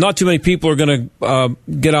not too many people are going to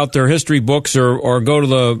get out their history books or go to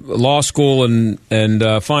the law school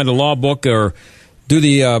and find a law book or do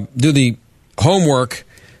the homework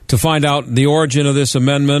to find out the origin of this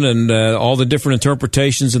amendment and all the different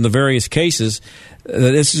interpretations in the various cases.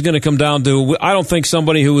 This is going to come down to, I don't think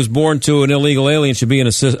somebody who was born to an illegal alien should be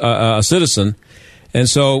a citizen. And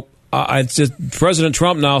so President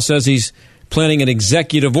Trump now says he's planning an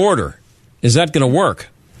executive order. Is that going to work?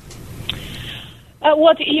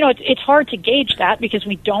 Well, it's hard to gauge that because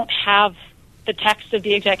we don't have the text of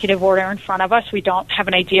the executive order in front of us. We don't have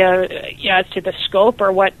an idea, as to the scope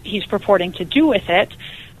or what he's purporting to do with it.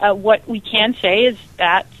 What we can say is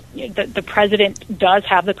that the president does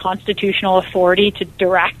have the constitutional authority to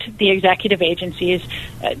direct the executive agencies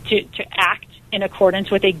to act in accordance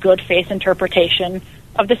with a good faith interpretation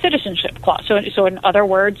of the citizenship clause. So in other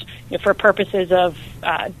words, for purposes of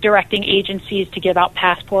directing agencies to give out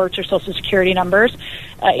passports or social security numbers,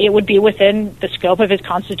 it would be within the scope of his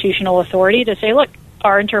constitutional authority to say, look,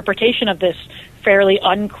 our interpretation of this fairly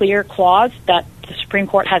unclear clause that the Supreme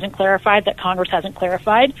Court hasn't clarified, that Congress hasn't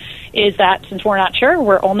clarified, is that since we're not sure,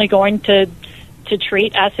 we're only going to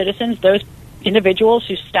treat as citizens those individuals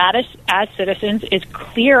whose status as citizens is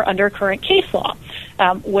clear under current case law,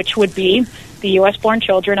 which would be the U.S.-born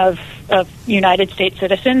children of United States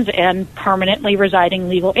citizens and permanently residing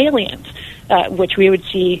legal aliens, which we would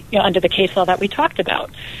see under the case law that we talked about.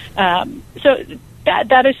 So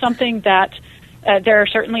that is something that there are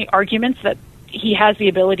certainly arguments that he has the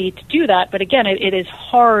ability to do that, but again, it is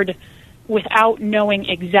hard without knowing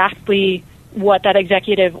exactly what that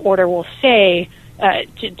executive order will say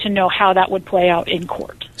to know how that would play out in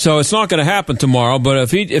court. So it's not going to happen tomorrow,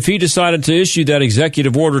 but if he decided to issue that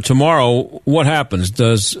executive order tomorrow, what happens?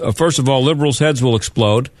 First of all, liberals' heads will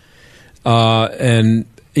explode, and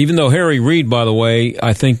even though Harry Reid, by the way,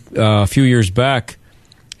 I think a few years back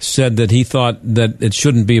said that he thought that it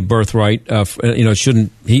shouldn't be a birthright. It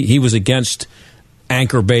shouldn't. He was against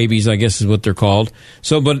anchor babies, I guess is what they're called.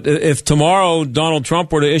 So, but if tomorrow Donald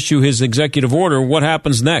Trump were to issue his executive order, what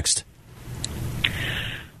happens next?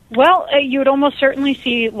 Well, you would almost certainly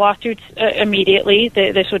see lawsuits immediately.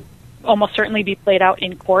 This would almost certainly be played out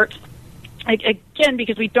in court. Again,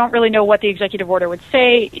 because we don't really know what the executive order would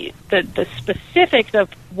say, the specifics of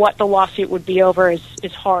what the lawsuit would be over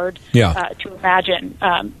is hard to imagine.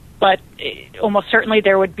 But almost certainly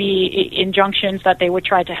there would be injunctions that they would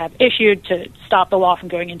try to have issued to stop the law from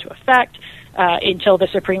going into effect until the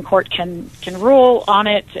Supreme Court can rule on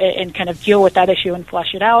it and kind of deal with that issue and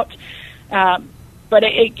flesh it out. But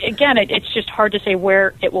it's just hard to say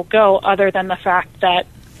where it will go other than the fact that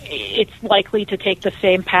it's likely to take the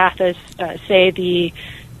same path as, say,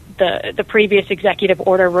 the previous executive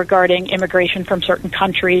order regarding immigration from certain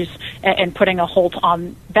countries and putting a halt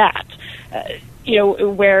on that.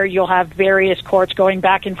 Where you'll have various courts going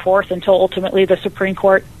back and forth until ultimately the Supreme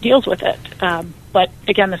Court deals with it. But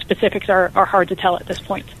again, the specifics are hard to tell at this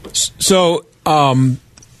point. So,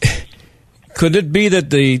 could it be that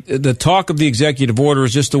the talk of the executive order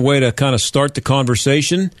is just a way to kind of start the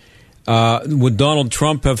conversation? Would Donald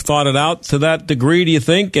Trump have thought it out to that degree, do you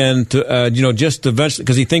think? And, just eventually,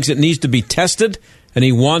 because he thinks it needs to be tested and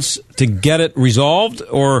he wants to get it resolved?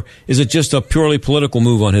 Or is it just a purely political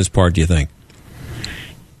move on his part, do you think?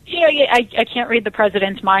 I can't read the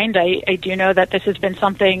president's mind. I do know that this has been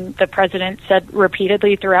something the president said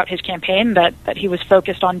repeatedly throughout his campaign that he was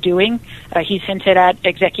focused on doing. He's hinted at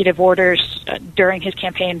executive orders during his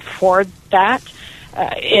campaign for that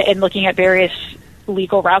and looking at various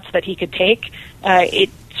legal routes that he could take. It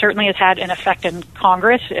certainly has had an effect in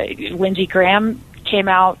Congress. Lindsey Graham came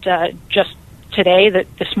out just today,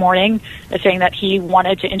 this morning, saying that he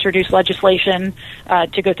wanted to introduce legislation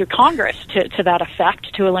to go through Congress to that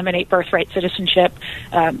effect, to eliminate birthright citizenship,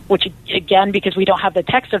 which, again, because we don't have the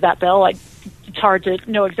text of that bill, it's hard to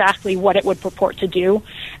know exactly what it would purport to do.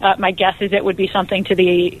 My guess is it would be something to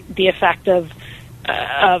the effect of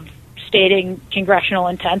stating congressional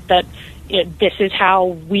intent that this is how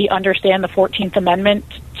we understand the 14th Amendment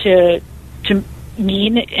to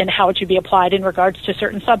mean and how it should be applied in regards to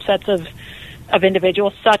certain subsets of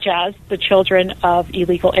individuals, such as the children of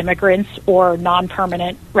illegal immigrants or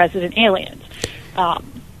non-permanent resident aliens. I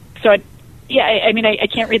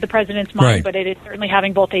can't read the president's mind, right, but it is certainly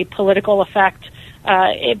having both a political effect,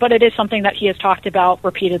 but it is something that he has talked about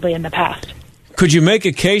repeatedly in the past. Could you make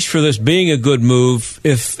a case for this being a good move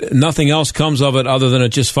if nothing else comes of it other than it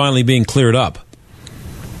just finally being cleared up?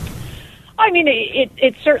 I mean,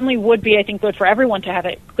 it certainly would be, I think, good for everyone to have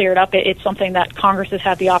it cleared up. It's something that Congress has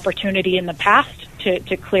had the opportunity in the past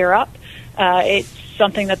to clear up. It's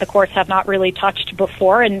something that the courts have not really touched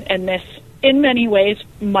before, and this, in many ways,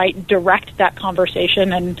 might direct that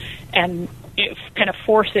conversation and kind of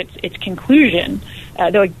force its conclusion.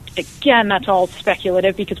 Though, again, that's all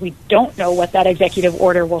speculative because we don't know what that executive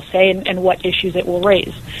order will say and what issues it will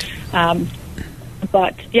raise.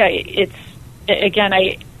 But, yeah, it's, again,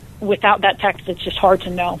 without that text, it's just hard to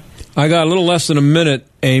know. I got a little less than a minute,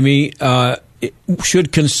 Amy.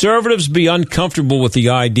 Should conservatives be uncomfortable with the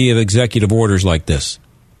idea of executive orders like this,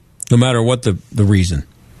 no matter what the reason?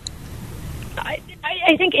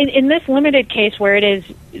 I think in this limited case where it is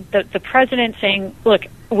the president saying, look,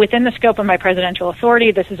 within the scope of my presidential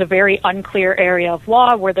authority, this is a very unclear area of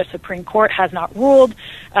law where the Supreme Court has not ruled,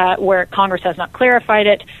 where Congress has not clarified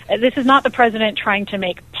it. This is not the president trying to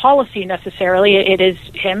make policy necessarily. It is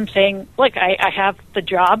him saying, look, I have the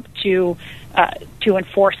job to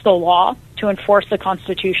enforce the law, to enforce the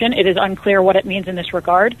Constitution. It is unclear what it means in this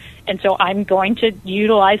regard, and so I'm going to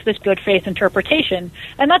utilize this good faith interpretation.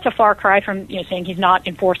 And that's a far cry from saying he's not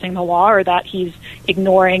enforcing the law or that he's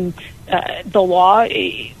ignoring the law,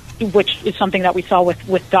 which is something that we saw with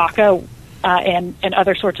DACA and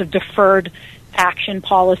other sorts of deferred action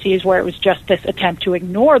policies where it was just this attempt to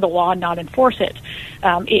ignore the law and not enforce it.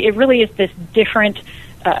 It really is this different,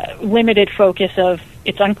 limited focus of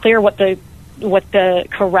it's unclear what the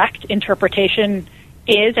correct interpretation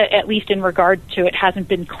is, at least in regard to it hasn't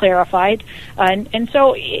been clarified. And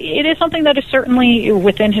so it is something that is certainly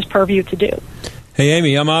within his purview to do. Hey,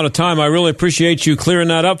 Amy, I'm out of time. I really appreciate you clearing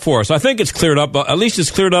that up for us. I think it's cleared up. At least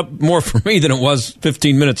it's cleared up more for me than it was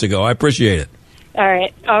 15 minutes ago. I appreciate it. All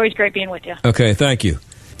right. Always great being with you. Okay, thank you.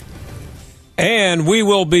 And we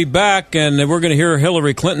will be back, and we're going to hear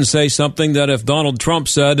Hillary Clinton say something that if Donald Trump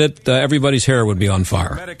said it, everybody's hair would be on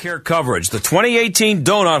fire. Medicare coverage. The 2018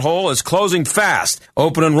 donut hole is closing fast.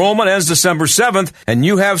 Open enrollment ends December 7th, and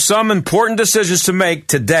you have some important decisions to make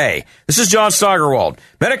today. This is John Steigerwald.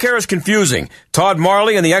 Medicare is confusing. Todd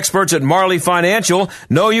Marley and the experts at Marley Financial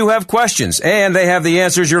know you have questions, and they have the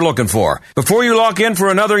answers you're looking for. Before you lock in for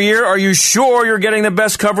another year, are you sure you're getting the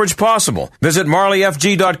best coverage possible? Visit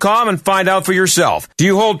MarleyFG.com and find out for yourself. Do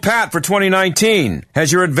you hold pat for 2019?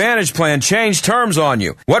 Has your Advantage plan changed terms on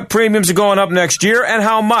you? What premiums are going up next year and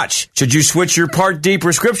how much? Should you switch your Part D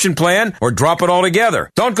prescription plan or drop it altogether?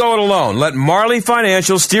 Don't go it alone. Let Marley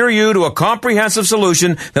Financial steer you to a comprehensive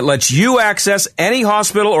solution that lets you access any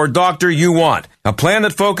hospital or doctor you want. A plan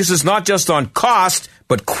that focuses not just on cost,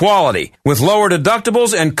 but quality, with lower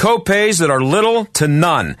deductibles and co-pays that are little to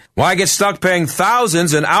none. Why get stuck paying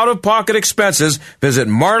thousands in out-of-pocket expenses? Visit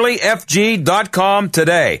MarleyFG.com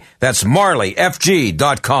today. That's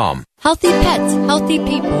MarleyFG.com. Healthy pets, healthy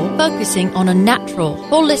people, focusing on a natural,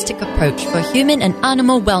 holistic approach for human and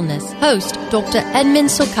animal wellness. Host Dr. Edmund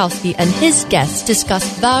Sokalski and his guests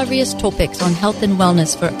discuss various topics on health and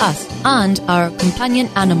wellness for us and our companion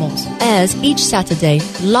animals. Airs each Saturday,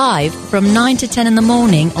 live from 9 to 10 in the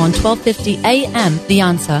morning on 12:50 a.m. The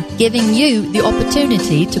Answer, giving you the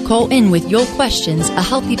opportunity to call in with your questions. A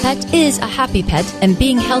healthy pet is a happy pet, and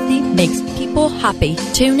being healthy makes people happy.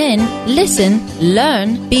 Tune in, listen,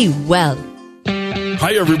 learn, be well.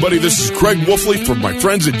 Hi, everybody. This is Craig Wolfley from my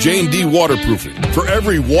friends at J&D Waterproofing. For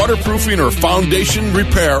every waterproofing or foundation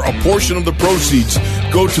repair, a portion of the proceeds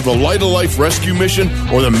go to the Light of Life Rescue Mission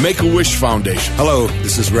or the Make-A-Wish Foundation. Hello,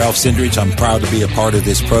 this is Ralph Sindrich. I'm proud to be a part of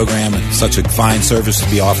this program and such a fine service to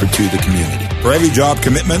be offered to the community. For every job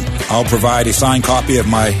commitment, I'll provide a signed copy of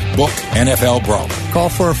my book, NFL Brawl. Call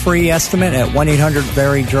for a free estimate at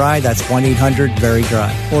 1-800-VERY-DRY. That's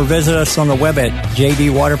 1-800-VERY-DRY. Or visit us on the web at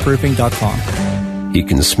jdwaterproofing.com. He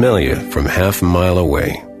can smell you from half a mile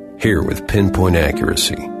away, hear with pinpoint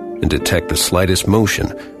accuracy, and detect the slightest motion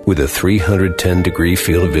with a 310-degree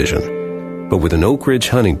field of vision. But with an Oak Ridge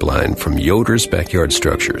hunting blind from Yoder's Backyard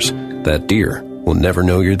Structures, that deer will never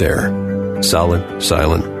know you're there. Solid,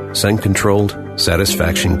 silent, scent-controlled,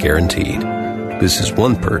 satisfaction guaranteed. This is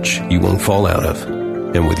one perch you won't fall out of.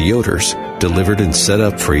 And with Yoder's, delivered and set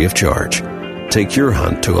up free of charge. Take your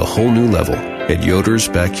hunt to a whole new level at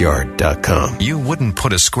yodersbackyard.com. You wouldn't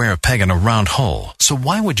put a square peg in a round hole, so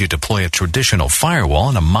why would you deploy a traditional firewall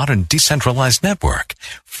in a modern decentralized network?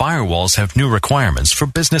 Firewalls have new requirements for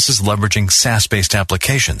businesses leveraging SaaS-based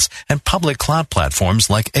applications and public cloud platforms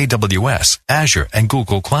like AWS, Azure, and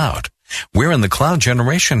Google Cloud. We're in the cloud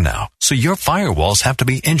generation now, so your firewalls have to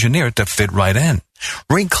be engineered to fit right in.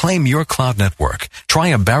 Reclaim your cloud network. Try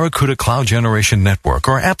a Barracuda Cloud Generation Network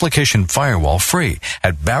or application firewall free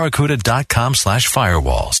at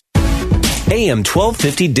barracuda.com/firewalls. AM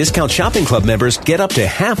 1250 Discount Shopping Club members get up to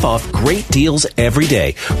half off great deals every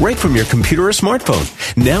day, right from your computer or smartphone.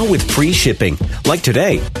 Now with free shipping, like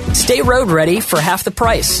today. Stay road ready for half the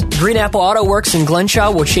price. Green Apple Auto Works in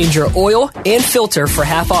Glenshaw will change your oil and filter for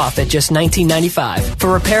half off at just $19.95.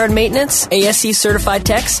 For repair and maintenance, ASE certified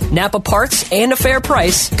techs, Napa parts, and a fair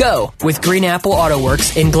price, go with Green Apple Auto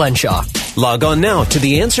Works in Glenshaw. Log on now to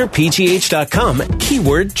theanswerpgh.com,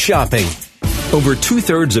 keyword shopping. Over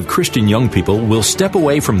 2/3 of Christian young people will step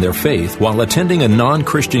away from their faith while attending a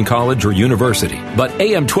non-Christian college or university. But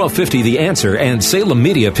AM 1250 The Answer and Salem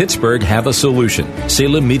Media Pittsburgh have a solution.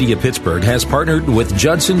 Salem Media Pittsburgh has partnered with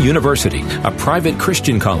Judson University, a private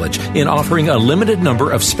Christian college, in offering a limited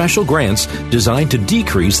number of special grants designed to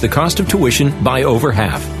decrease the cost of tuition by over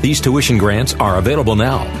half. These tuition grants are available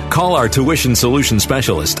now. Call our tuition solution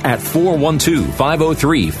specialist at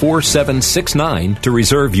 412-503-4769 to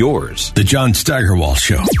reserve yours. The John Steigerwald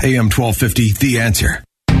Show, AM 1250, The Answer.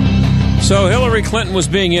 So Hillary Clinton was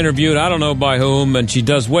being interviewed, I don't know by whom, and she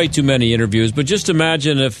does way too many interviews, but just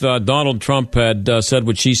imagine if Donald Trump had said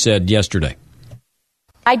what she said yesterday.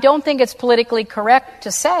 I don't think it's politically correct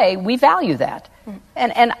to say we value that.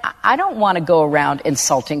 And I don't want to go around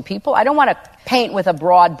insulting people. I don't want to paint with a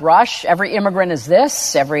broad brush. Every immigrant is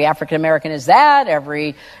this, every African American is that,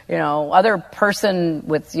 every, other person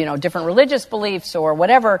with, different religious beliefs or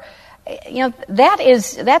whatever.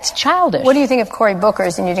 That's childish. What do you think of Cory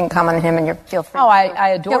Booker's, and you didn't comment on him and you feel free? Oh, I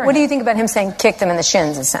adore him. What do you think about him saying kick them in the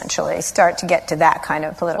shins, essentially? Start to get to that kind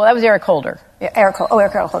of political... Well, that was Eric Holder. Yeah, Eric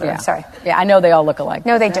Holder, yeah. Sorry. Yeah, I know they all look alike.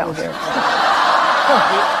 No, they don't.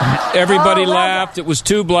 Everybody laughed. It was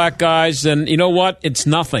two black guys, and you know what? It's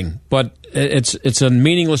nothing, but it's a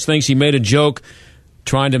meaningless thing. She made a joke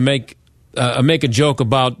trying to make a joke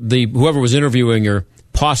about whoever was interviewing her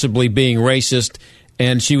possibly being racist,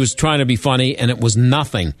 and she was trying to be funny, and it was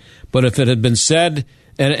nothing. But if it had been said,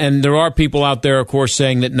 and there are people out there, of course,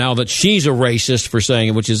 saying that now that she's a racist for saying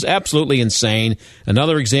it, which is absolutely insane.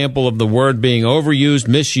 Another example of the word being overused,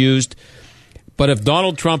 misused. But if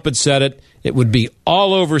Donald Trump had said it, it would be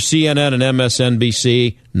all over CNN and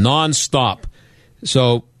MSNBC nonstop.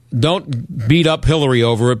 So don't beat up Hillary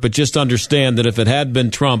over it, but just understand that if it had been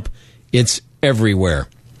Trump, it's everywhere.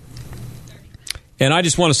 And I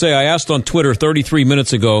just want to say, I asked on Twitter 33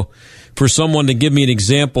 minutes ago for someone to give me an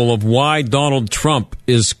example of why Donald Trump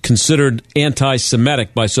is considered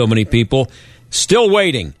anti-Semitic by so many people. Still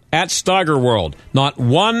waiting at Steigerwald. Not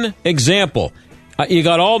one example. You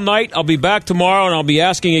got all night. I'll be back tomorrow, and I'll be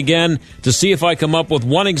asking again to see if I come up with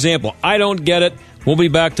one example. I don't get it. We'll be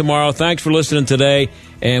back tomorrow. Thanks for listening today,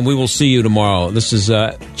 and we will see you tomorrow. This is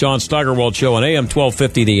John Steigerwald Show on AM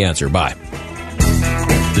 1250, The Answer. Bye.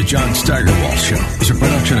 The John Steigerwald Show is a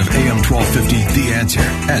production of AM 1250, The Answer,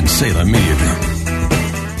 and Salem Media Group.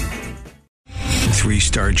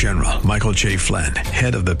 3-star General Michael J. Flynn,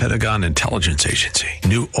 head of the Pentagon Intelligence Agency,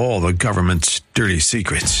 knew all the government's dirty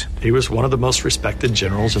secrets. He was one of the most respected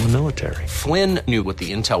generals in the military. Flynn knew what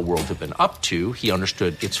the intel world had been up to. He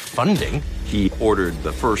understood its funding. He ordered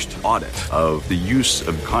the first audit of the use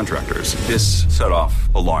of contractors. This set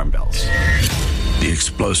off alarm bells. The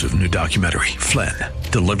explosive new documentary, Flynn,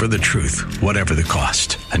 Deliver the Truth, Whatever the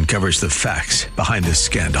Cost, uncovers the facts behind this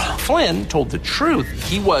scandal. Flynn told the truth.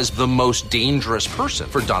 He was the most dangerous person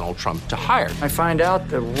for Donald Trump to hire. I find out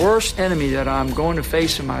the worst enemy that I'm going to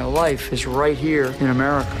face in my life is right here in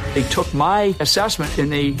America. They took my assessment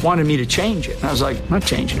and they wanted me to change it. And I was like, I'm not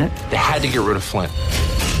changing it. They had to get rid of Flynn.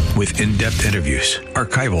 With in-depth interviews,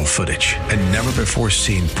 archival footage, and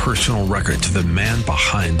never-before-seen personal records of the man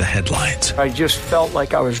behind the headlines. I just felt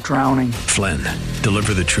like I was drowning. Flynn,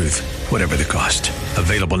 Deliver the Truth, Whatever the Cost.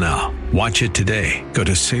 Available now. Watch it today. Go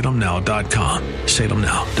to salemnow.com.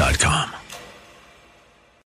 salemnow.com.